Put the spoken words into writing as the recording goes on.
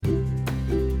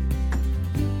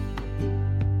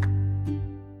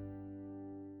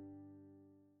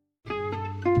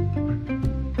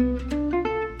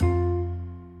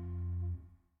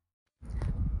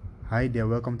Hi there,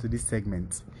 welcome to this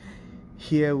segment.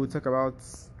 Here we'll talk about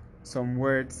some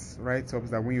words,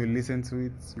 write-ups that when you listen to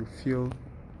it, you feel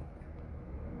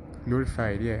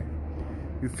glorified,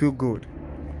 you feel good.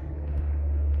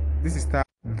 This is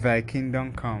Thy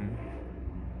kingdom come.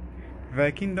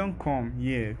 Thy kingdom come,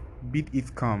 bid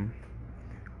it come.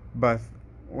 But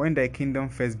when thy kingdom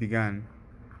first began,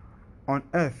 on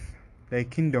earth thy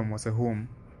kingdom was a home,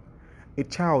 a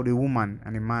child, a woman,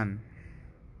 and a man.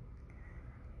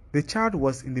 The child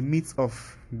was in the midst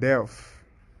of death.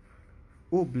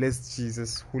 Oh, blessed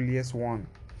Jesus, holiest one,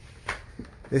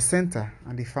 the center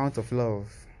and the fount of love,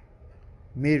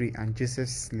 Mary and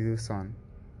Joseph's little son.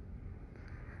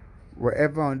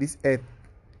 Wherever on this earth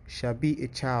shall be a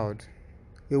child,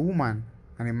 a woman,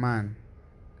 and a man,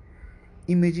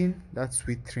 imagine that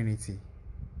sweet Trinity,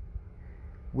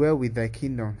 where with thy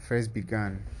kingdom first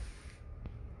began.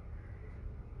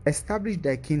 Establish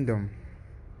thy kingdom,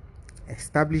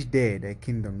 establish there thy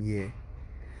kingdom,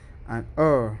 and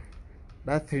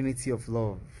that Trinity of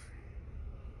love.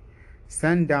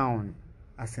 Send down,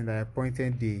 as in thy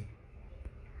appointed day,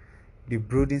 the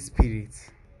brooding spirit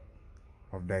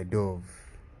of thy dove.